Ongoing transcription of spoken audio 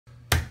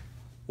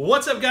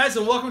What's up, guys,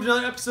 and welcome to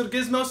another episode of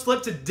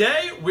GizmoSlip.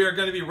 Today we are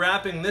going to be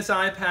wrapping this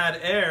iPad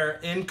Air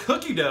in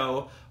cookie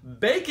dough,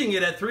 baking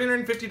it at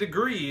 350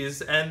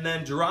 degrees, and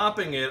then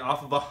dropping it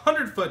off of a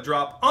 100-foot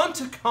drop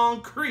onto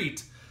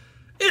concrete.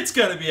 It's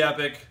going to be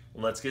epic.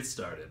 Let's get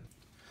started.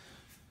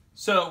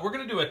 So we're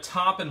going to do a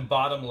top and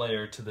bottom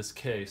layer to this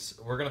case.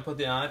 We're going to put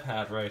the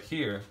iPad right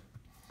here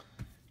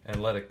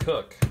and let it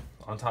cook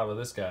on top of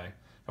this guy.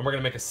 And we're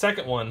going to make a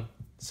second one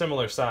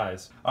similar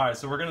size. All right,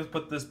 so we're going to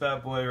put this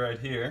bad boy right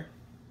here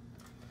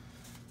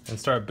and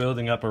start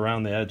building up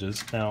around the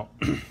edges. Now,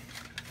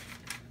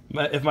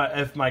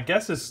 if my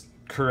guess is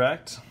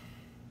correct,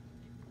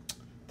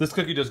 this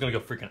cookie dough is going to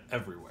go freaking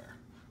everywhere.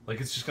 Like,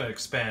 it's just going to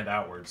expand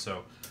outward.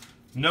 So,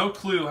 no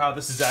clue how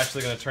this is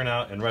actually going to turn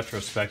out in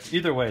retrospect.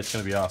 Either way, it's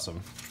going to be awesome.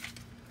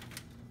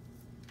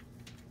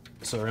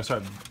 So we're going to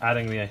start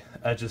adding the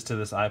edges to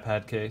this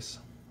iPad case.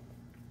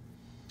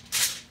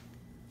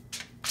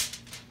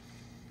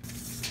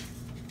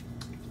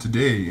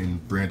 Today in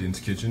Brandon's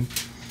kitchen,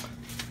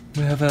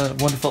 we have a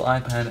wonderful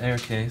iPad Air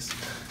case.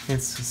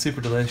 It's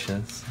super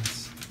delicious.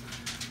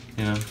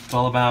 It's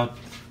all about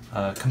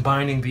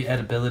combining the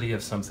edibility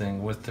of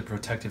something with the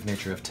protective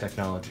nature of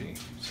technology.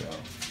 So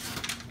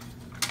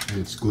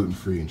it's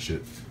gluten-free and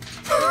shit.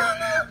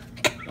 I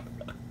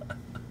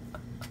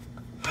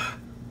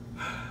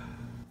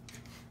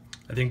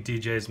think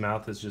DJ's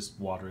mouth is just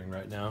watering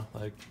right now,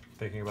 like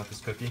thinking about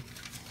this cookie.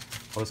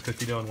 All this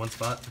cookie dough in one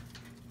spot.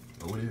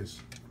 Oh, it is.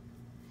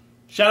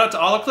 Shout out to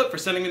Olaclip for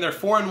sending me their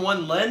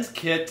 4-in-1 lens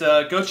kit.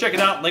 Go check it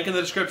out, link in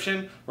the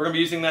description. We're going to be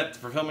using that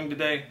for filming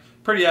today.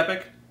 Pretty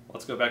epic.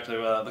 Let's go back to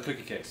the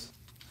cookie case.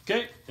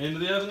 Okay, into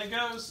the oven it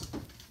goes.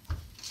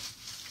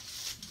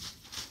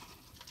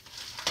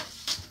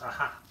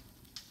 Aha.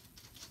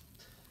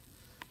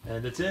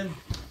 And it's in.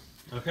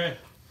 Okay.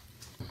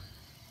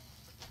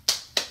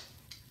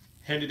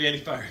 Handy dandy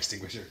fire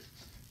extinguisher,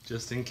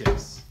 just in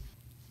case.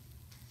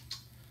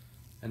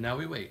 And now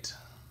we wait.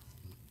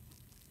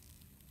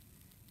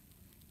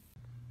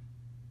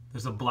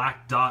 There's a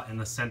black dot in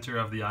the center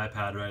of the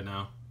iPad right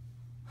now.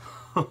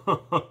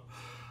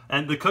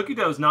 And the cookie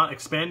dough is not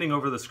expanding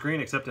over the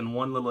screen except in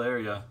one little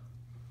area.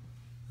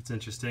 That's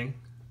interesting.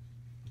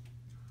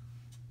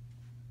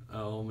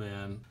 Oh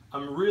man.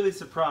 I'm really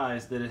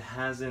surprised that it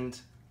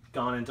hasn't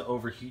gone into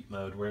overheat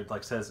mode where it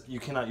like says you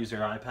cannot use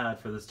your iPad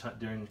for this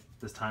during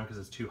this time because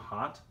it's too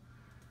hot.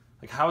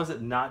 Like, how has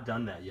it not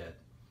done that yet?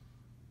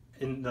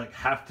 And like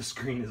half the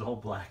screen is all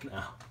black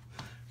now.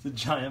 It's a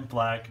giant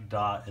black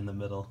dot in the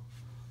middle.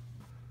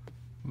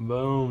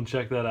 Boom,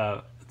 check that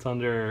out.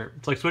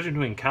 It's like switching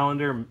between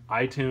calendar,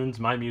 iTunes,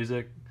 My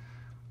Music.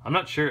 I'm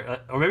not sure,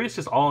 or maybe it's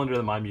just all under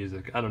the My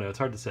Music. I don't know, it's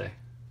hard to say.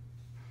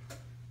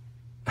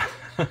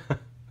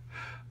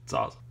 It's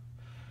awesome.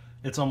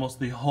 It's almost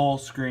the whole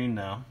screen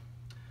now.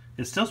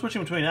 It's still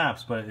switching between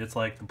apps, but it's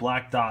like the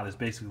black dot is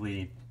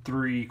basically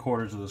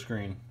 3/4 of the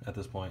screen at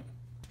this point.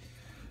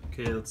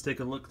 Okay, let's take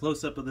a look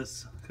close up of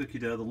this cookie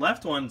dough. The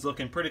left one's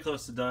looking pretty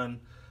close to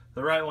done.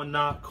 The right one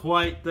not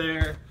quite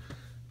there.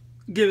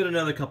 Give it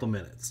another couple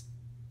minutes.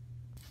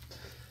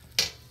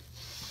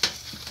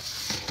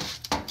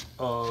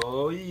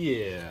 Oh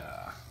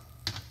yeah.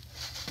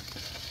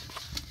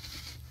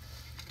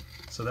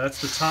 So that's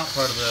the top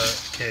part of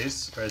the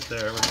case right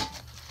there.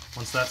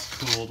 Once that's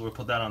cooled, we'll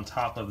put that on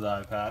top of the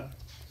iPad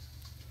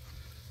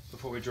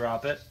before we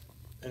drop it.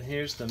 And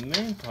here's the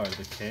main part of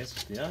the case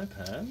with the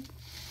iPad.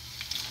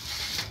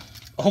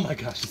 Oh my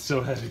gosh, it's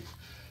so heavy.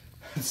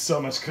 It's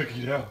so much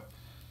cookie dough.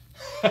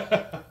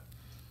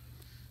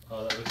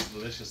 Oh, that looks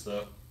delicious,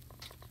 though.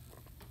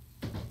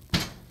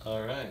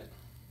 All right.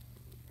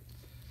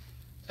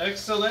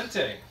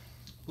 Excelente.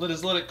 Let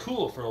it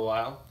cool for a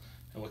while,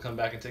 and we'll come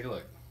back and take a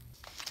look.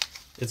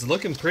 It's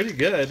looking pretty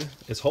good.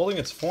 It's holding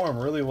its form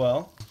really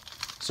well.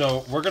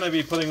 So we're going to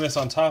be putting this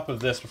on top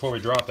of this before we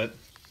drop it.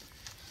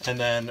 And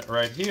then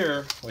right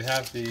here, we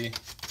have the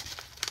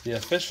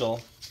official.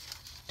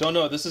 Don't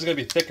know, this is going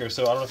to be thicker,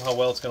 so I don't know how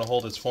well it's going to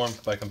hold its form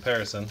by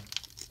comparison.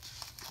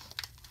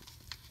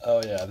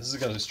 Oh yeah, this is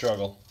going to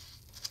struggle.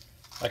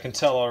 I can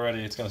tell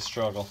already it's going to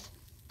struggle.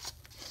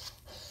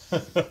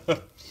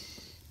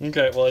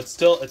 Okay, well it's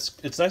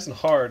nice and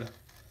hard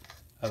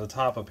at the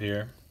top up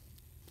here.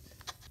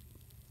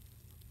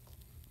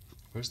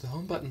 Where's the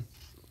home button?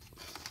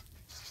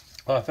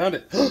 Oh, I found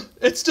it.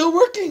 It's still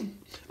working!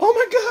 Oh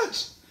my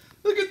gosh!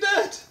 Look at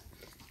that!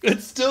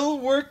 It's still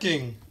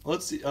working.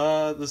 Let's see.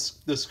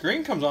 The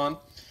screen comes on,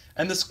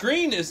 and the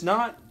screen is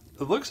not.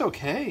 It looks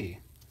okay.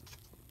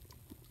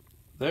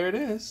 There it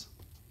is.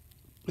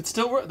 It's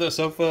still working.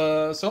 So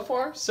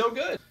far, so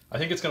good. I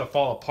think it's gonna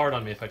fall apart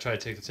on me if I try to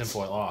take the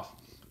tinfoil off.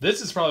 This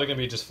is probably gonna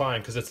be just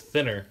fine because it's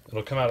thinner.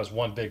 It'll come out as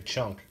one big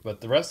chunk, but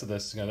the rest of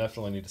this is gonna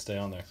definitely need to stay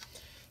on there.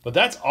 But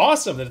that's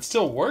awesome that it's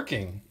still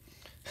working.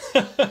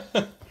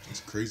 It's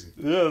crazy.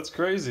 Yeah, it's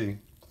crazy.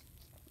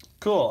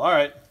 Cool. All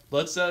right.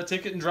 Let's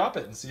take it and drop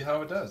it and see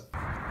how it does.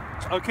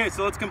 Okay,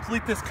 so let's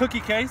complete this cookie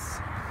case.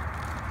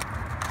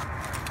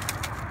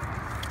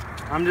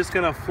 I'm just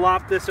gonna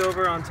flop this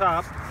over on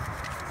top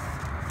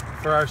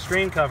for our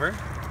screen cover.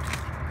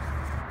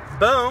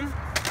 Boom.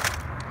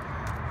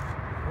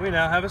 We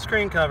now have a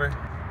screen cover.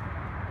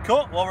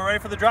 Cool, well we're ready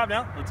for the drop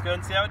now. Let's go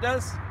and see how it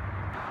does.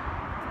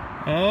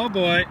 Oh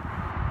boy.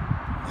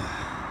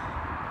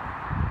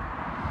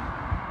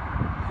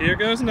 Here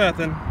goes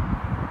nothing.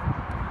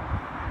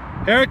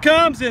 Here it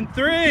comes in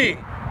 3,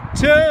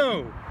 2,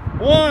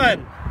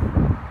 1.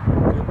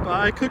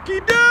 Goodbye,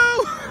 cookie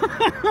dough.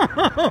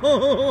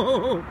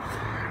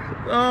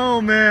 Oh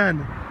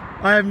man,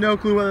 I have no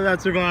clue whether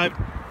that survived.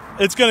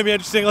 It's gonna be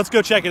interesting. Let's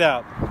go check it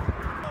out.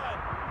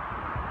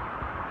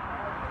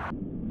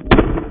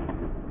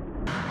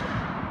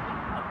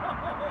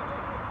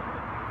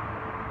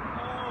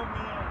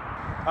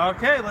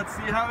 Okay, let's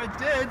see how it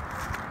did.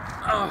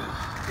 Oh,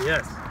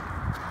 yes.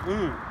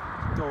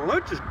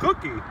 Delicious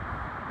cookie.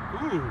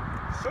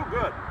 So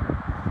good.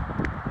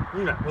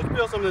 Let's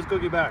peel some of this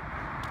cookie back.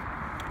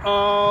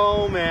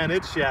 Oh man,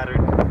 it's shattered.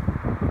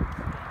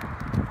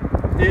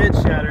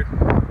 It's shattered.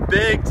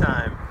 Big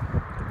time.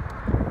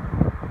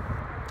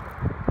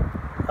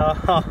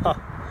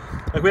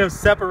 Like we have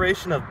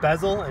separation of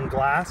bezel and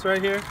glass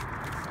right here.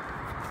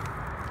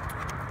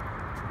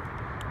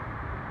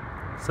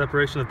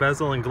 Separation of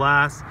bezel and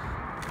glass.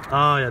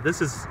 Oh yeah,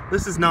 this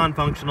is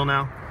non-functional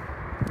now.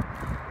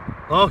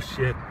 Oh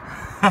shit.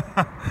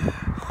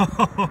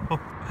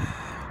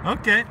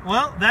 Okay,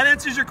 well that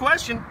answers your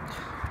question.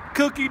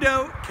 Cookie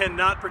dough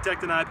cannot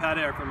protect an iPad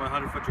Air from a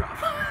 100-foot drop.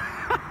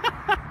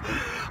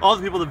 All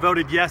the people that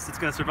voted yes, it's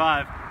gonna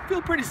survive,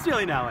 feel pretty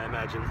steely now, I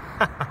imagine.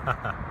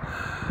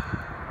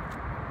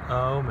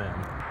 Oh man.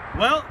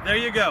 Well, there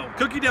you go.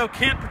 Cookie dough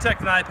can't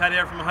protect an iPad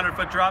Air from a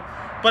 100-foot drop,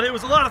 but it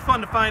was a lot of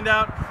fun to find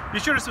out. Be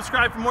sure to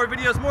subscribe for more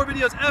videos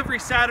every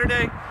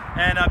Saturday.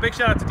 And big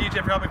shout out to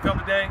DJ for helping film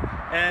today.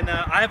 And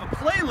I have a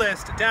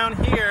playlist down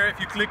here if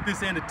you click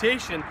this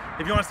annotation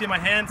if you want to see my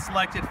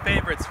hand-selected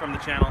favorites from the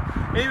channel.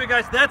 Anyway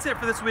guys, that's it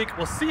for this week.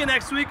 We'll see you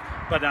next week.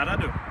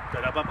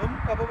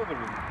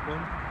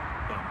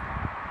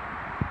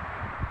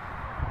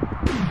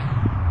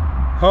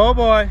 Oh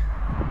boy.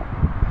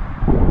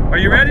 Are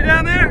you ready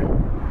down there?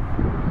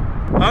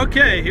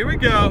 Okay, here we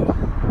go.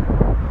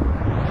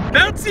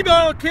 Bouncy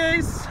ball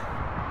case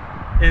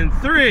in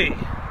 3,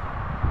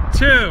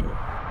 2,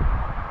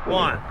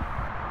 1.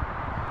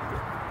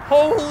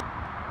 Holy,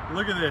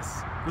 look at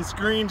this. The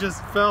screen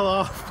just fell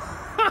off.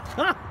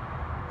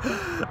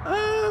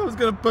 I was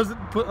gonna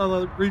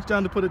reach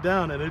down to put it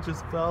down and it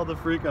just fell the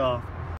freak off.